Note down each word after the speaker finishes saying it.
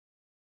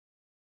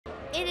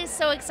It is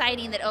so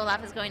exciting that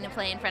Olaf is going to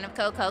play in front of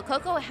Coco.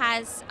 Coco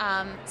has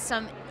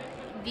some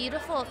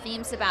beautiful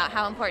themes about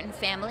how important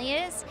family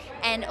is,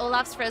 and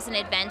Olaf's Frozen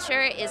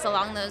Adventure is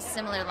along those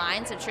similar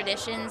lines of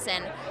traditions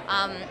and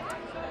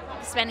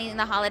spending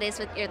the holidays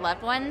with your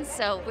loved ones.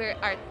 So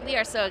we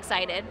are so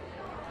excited.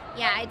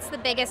 Yeah, it's the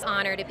biggest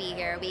honor to be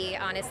here. We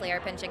honestly are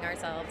pinching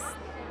ourselves.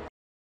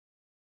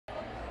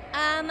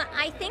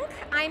 I think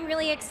I'm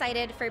really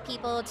excited for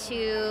people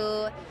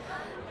to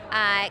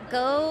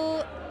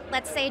go,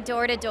 let's say,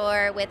 door to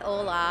door with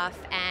Olaf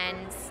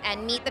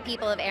and meet the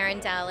people of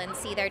Arendelle and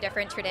see their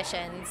different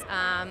traditions.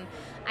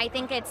 I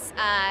think it's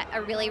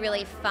a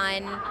really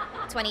fun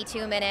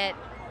 22-minute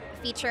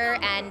feature,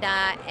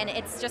 and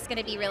it's just going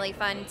to be really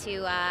fun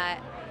to I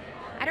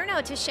don't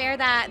know, to share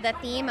the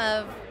theme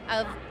of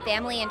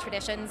family and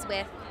traditions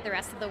with the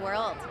rest of the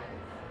world.